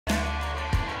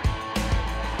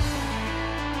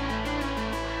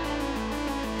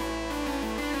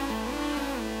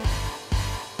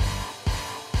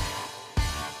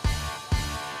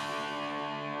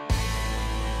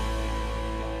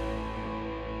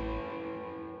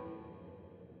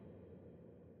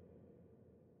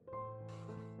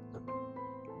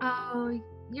Oh,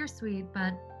 you're sweet,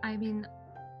 but I mean,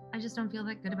 I just don't feel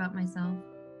that good about myself.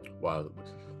 Well,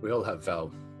 we all have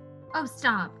foul. Oh,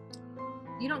 stop.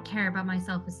 You don't care about my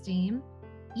self-esteem.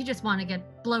 You just want to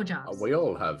get blowjobs. We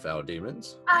all have foul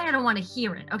demons. I don't want to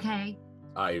hear it, okay?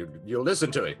 You'll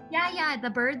listen to it. Yeah, the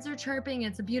birds are chirping.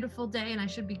 It's a beautiful day and I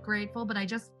should be grateful, but I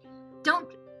just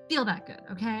don't feel that good,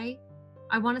 okay?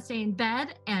 I want to stay in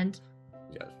bed and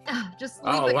Yes. just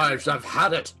leave it. I've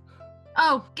had it.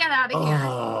 Oh, get out of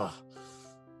here.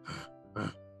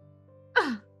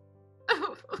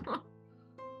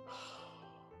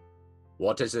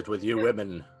 What is it with you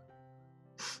women?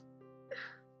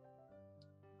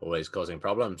 Always causing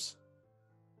problems.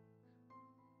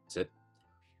 That's it.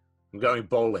 I'm going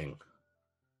bowling.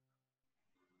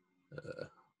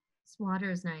 This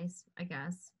water is nice, I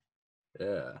guess.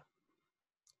 Yeah.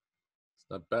 It's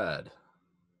not bad.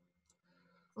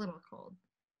 It's a little cold.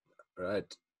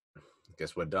 Right.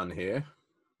 Guess we're done here.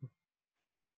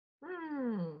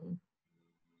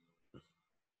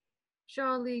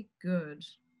 Jolly good.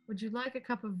 Would you like a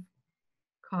cup of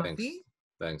coffee?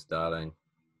 Thanks, darling.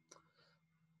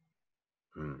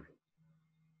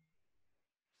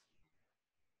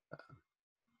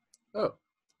 Oh,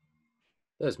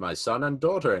 there's my son and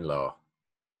daughter-in-law.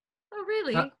 Oh,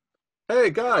 really? Hey,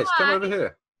 guys, come over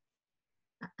here.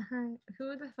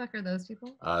 Who the fuck are those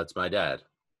people? It's my dad.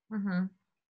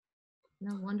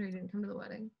 No wonder he didn't come to the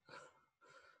wedding.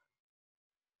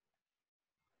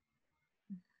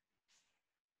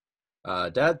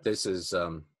 Dad, this is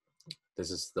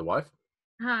the wife.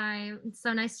 Hi, it's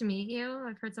so nice to meet you.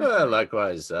 I've heard some. Well,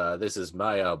 likewise. This is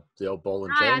my the old ball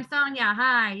and chain. Hi, I'm Sonia.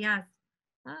 Hi, yes.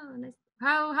 Oh, nice.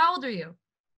 How old are you?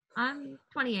 I'm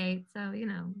 28, so you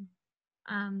know,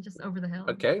 just over the hill.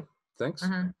 Okay, thanks.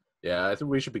 Yeah, I think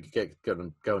we should be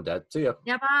going, Dad. See ya.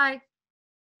 Yeah, bye.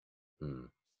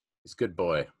 He's a good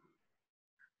boy.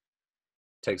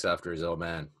 Takes after his old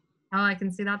man. Oh, I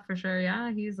can see that for sure.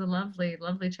 Yeah, he's a lovely,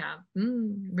 lovely chap.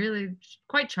 Really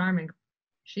quite charming.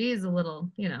 She's a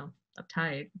little, you know,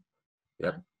 uptight.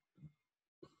 Yep.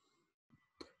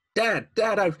 Dad,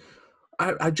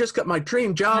 I just got my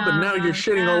dream job, and now you're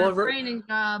shitting all over it. Training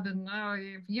job, and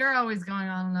you're always going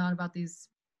on and on about these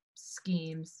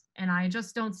schemes, and I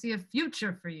just don't see a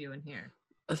future for you in here.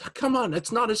 Come on,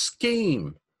 it's not a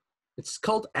scheme. It's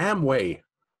called Amway.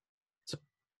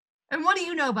 And what do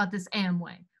you know about this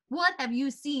Amway? What have you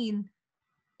seen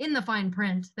in the fine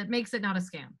print that makes it not a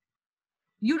scam?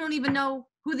 You don't even know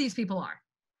who these people are.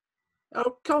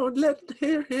 Oh, come on,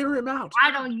 hear him out.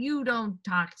 You don't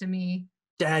talk to me.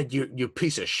 Dad, you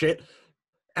piece of shit.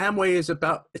 Amway is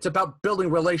about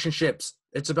building relationships.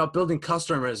 It's about building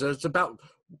customers. It's about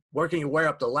working your way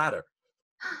up the ladder.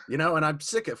 You know, and I'm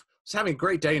sick of having a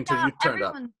great day until you turned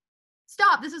up.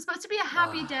 Stop. This is supposed to be a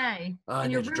happy day.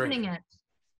 And you're ruining it.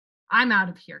 I'm out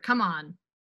of here. Come on.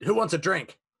 Who wants a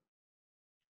drink?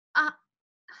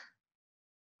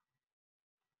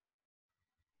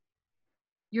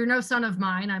 You're no son of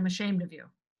mine. I'm ashamed of you.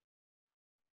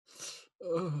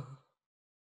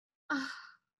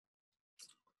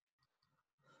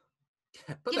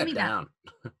 Put that down.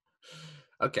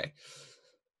 Okay.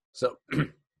 So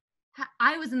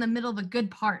I was in the middle of a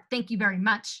good part. Thank you very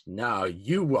much. No,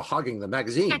 you were hugging the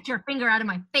magazine. Get your finger out of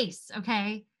my face,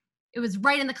 okay? It was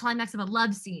right in the climax of a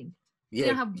love scene. Yeah.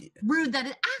 You know how rude that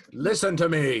is? Listen to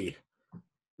me.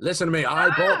 I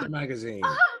bought the magazine.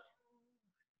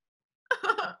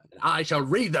 I shall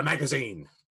read the magazine.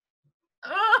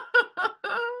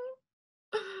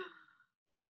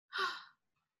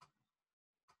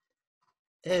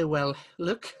 Oh, well,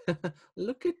 look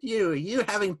at you. Are you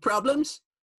having problems?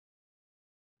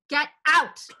 Get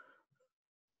out!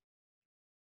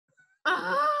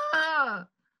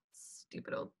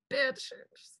 Stupid old bitch.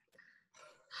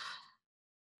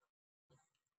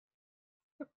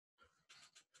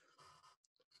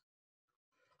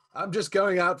 I'm just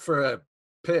going out for a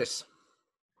piss.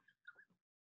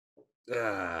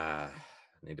 I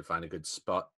need to find a good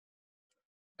spot.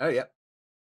 Oh, yeah.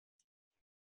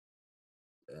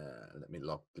 Let me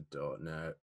lock the door.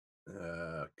 No.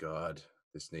 Oh, God.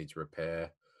 This needs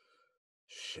repair.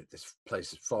 Shit, this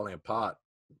place is falling apart.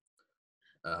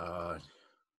 Oh,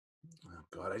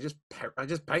 God. I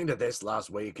just painted this last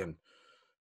week and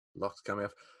lock's coming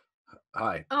off.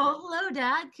 Hi. Oh, hello,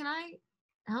 Dad. Can I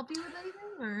help you with anything,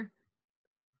 or?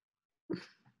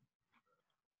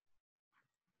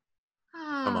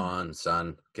 Come on,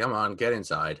 son. Come on, get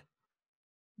inside.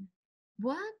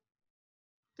 What?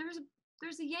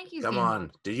 There's a Yankees Come game.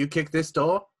 on. Did you kick this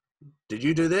door? Did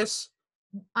you do this?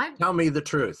 Tell me the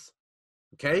truth.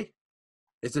 Okay?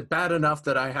 Is it bad enough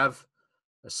that I have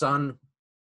a son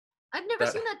I've never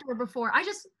that seen that door before. I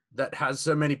just, that has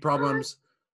so many problems.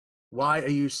 Why are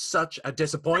you such a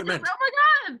disappointment? oh my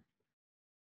God.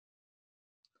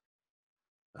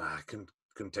 I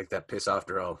couldn't take that piss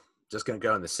after all. Just gonna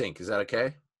go in the sink. Is that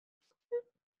okay?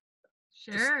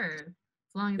 Sure.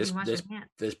 As long as you wash your hands.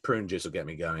 This prune juice will get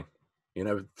me going. You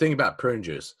know, the thing about prune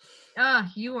juice.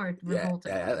 You are Yeah,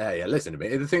 revolting. yeah. Listen to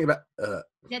me. The thing about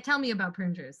Yeah, tell me about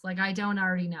prune juice. Like I don't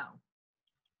already know.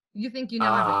 You think you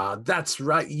know everything. that's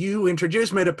right. You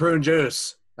introduced me to prune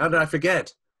juice. How did I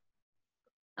forget?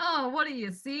 Oh, what are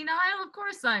you, senile? Of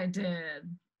course I did.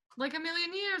 Like a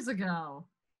million years ago.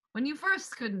 When you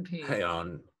first couldn't pee. Hang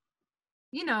on.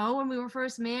 You know, when we were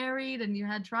first married and you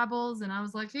had troubles, and I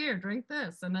was like, here, drink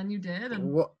this. And then you did,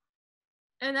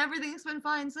 and everything's been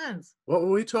fine since. What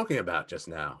were we talking about just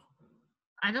now?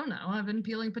 I don't know. I've been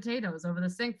peeling potatoes over the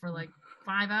sink for like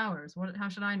 5 hours. How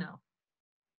should I know?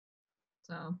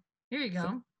 So here you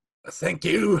go. Thank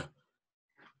you.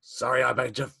 Sorry, I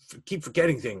just keep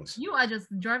forgetting things. You are just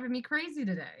driving me crazy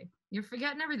today. You're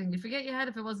forgetting everything. You forget your head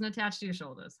if it wasn't attached to your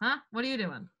shoulders, huh? What are you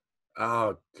doing?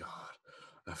 Oh, God.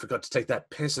 I forgot to take that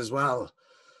piss as well.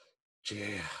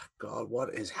 Gee, God,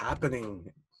 what is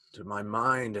happening to my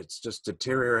mind? It's just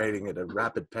deteriorating at a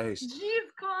rapid pace. Jeez,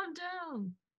 calm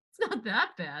down. It's not that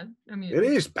bad. I mean, it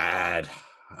is bad.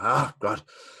 Oh, God.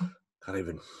 Can't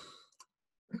even.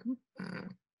 I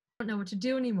don't know what to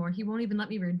do anymore. He won't even let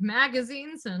me read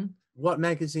magazines, and What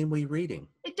magazine were you reading?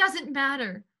 it doesn't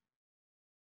matter.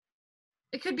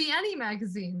 It could be any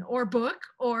magazine or book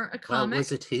or a comic. Well,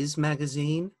 was it his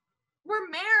magazine? We're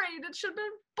married. It should have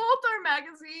been both our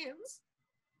magazines.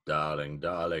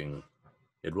 Darling.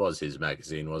 It was his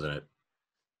magazine, wasn't it?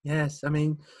 Yes, I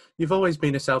mean, you've always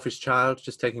been a selfish child,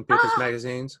 just taking people's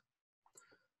magazines.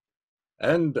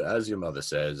 And as your mother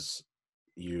says,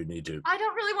 you need to... I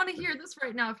don't really want to hear this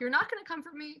right now. If you're not going to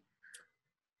comfort me...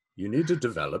 You need to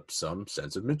develop some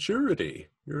sense of maturity.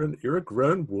 You're a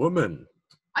grown woman.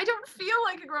 I don't feel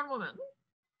like a grown woman.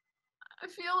 I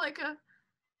feel like a...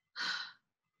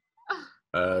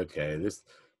 Okay,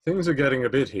 things are getting a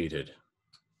bit heated.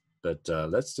 But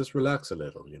let's just relax a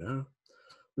little, you know?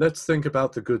 Let's think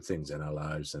about the good things in our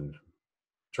lives and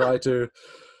try to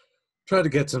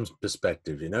get some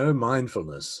perspective, you know?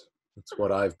 Mindfulness. That's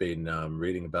what I've been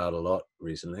reading about a lot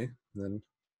recently. And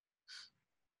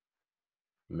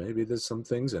maybe there's some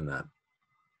things in that.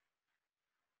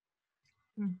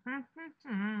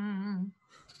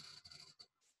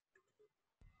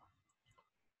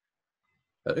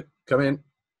 Come in.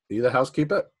 Are you the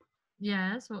housekeeper?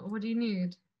 Yes, what do you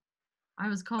need? I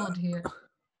was called here.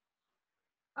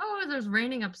 Oh, there's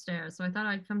raining upstairs, so I thought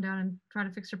I'd come down and try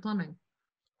to fix your plumbing.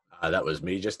 That was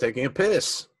me just taking a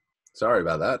piss. Sorry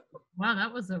about that. Wow,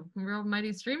 that was a real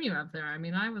mighty stream you have there. I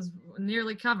mean, I was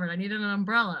nearly covered. I needed an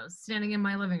umbrella. I was standing in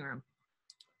my living room.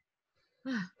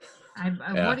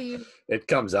 Yeah, what do you... It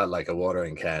comes out like a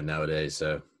watering can nowadays,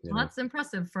 so... Well, that's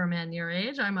impressive for a man your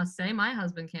age, I must say. My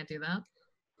husband can't do that.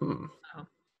 So,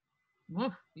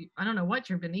 whoa, I don't know what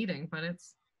you've been eating, but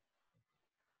it's...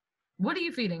 What are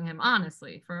you feeding him,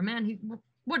 honestly? For a man,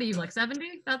 what are you, like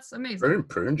 70? That's amazing.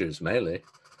 Prune juice, mainly.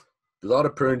 A lot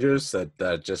of prune juice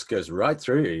that just goes right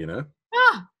through you, you know?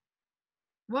 Ah!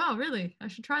 Wow, really? I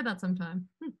should try that sometime.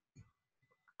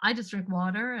 I just drink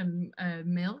water and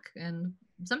milk and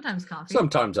sometimes coffee.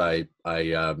 Sometimes I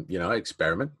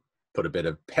experiment. Put a bit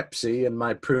of Pepsi in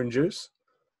my prune juice.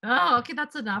 Oh, okay,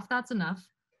 that's enough. That's enough.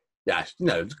 Yeah,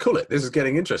 no, cool it. This is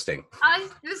getting interesting.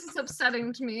 This is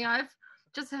upsetting to me. I've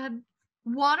just had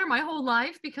water my whole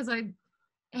life because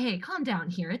hey, calm down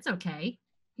here. It's okay.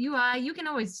 You can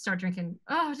always start drinking.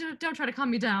 Oh, don't try to calm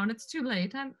me down. It's too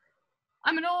late. I'm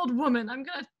an old woman. I'm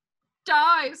gonna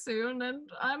die soon, and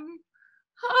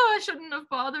I shouldn't have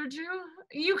bothered you.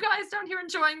 You guys down here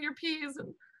enjoying your peas.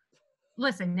 And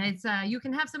listen, it's you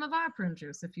can have some of our prune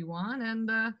juice if you want,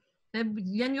 and then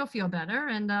you'll feel better,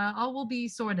 and all will be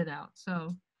sorted out.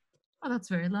 So, oh, that's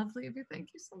very lovely of you. Thank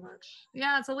you so much.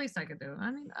 Yeah, it's the least I could do.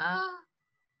 I mean,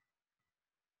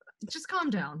 just calm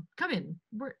down. Come in.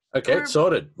 Okay,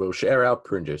 sorted. We'll share our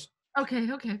prune juice. Okay.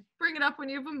 Bring it up when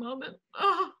you have a moment.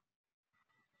 Oh.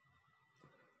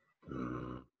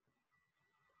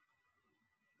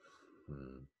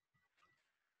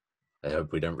 I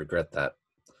hope we don't regret that.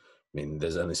 I mean,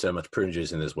 there's only so much prune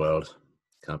juice in this world.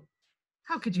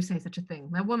 How could you say such a thing?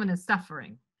 That woman is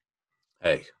suffering.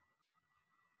 Hey.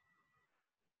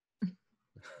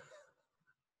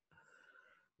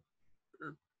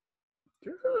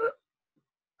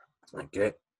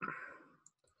 Okay.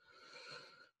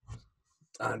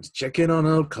 Time to check in on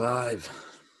old Clive.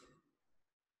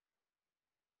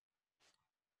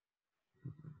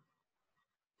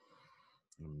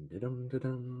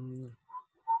 Dum-de-dum-de-dum.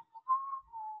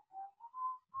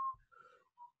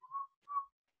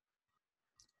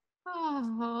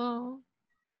 Oh,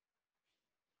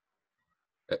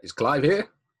 Is Clive here?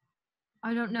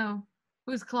 I don't know.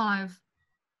 Who's Clive?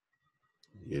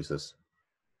 Useless.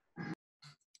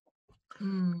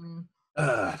 Hmm.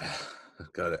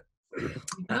 Got it. You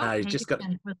don't You pay just got.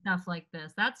 attention for stuff like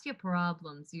this. That's your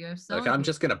problems. You're so Look, I'm impatient.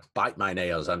 just gonna bite my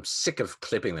nails. I'm sick of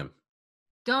clipping them.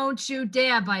 Don't you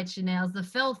dare bite your nails. They're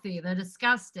filthy. They're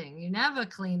disgusting. You never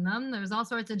clean them. There's all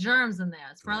sorts of germs in there.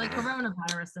 It's probably Nah,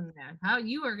 coronavirus in there. How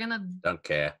you are gonna? don't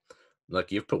care.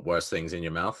 Look, you've put worse things in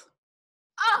your mouth.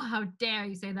 Oh, how dare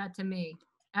you say that to me?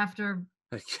 After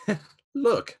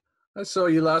Look, I saw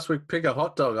you last week pick a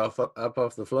hot dog up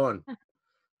off the floor. And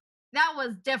that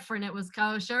was different. It was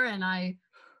kosher, and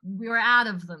we were out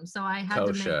of them, so I had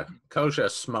to make. kosher,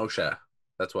 smosher.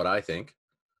 That's what I think.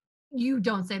 You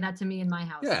don't say that to me in my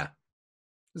house. Yeah,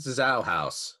 this is our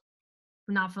house.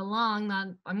 Not for long. Not.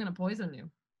 I'm gonna poison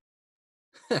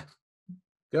you.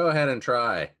 Go ahead and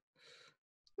try.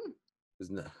 Hmm.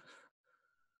 Isn't it?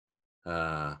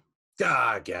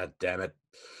 God damn it!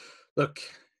 Look,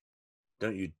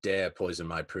 don't you dare poison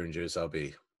my prune juice. I'll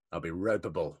be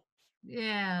ropeable.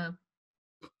 Yeah.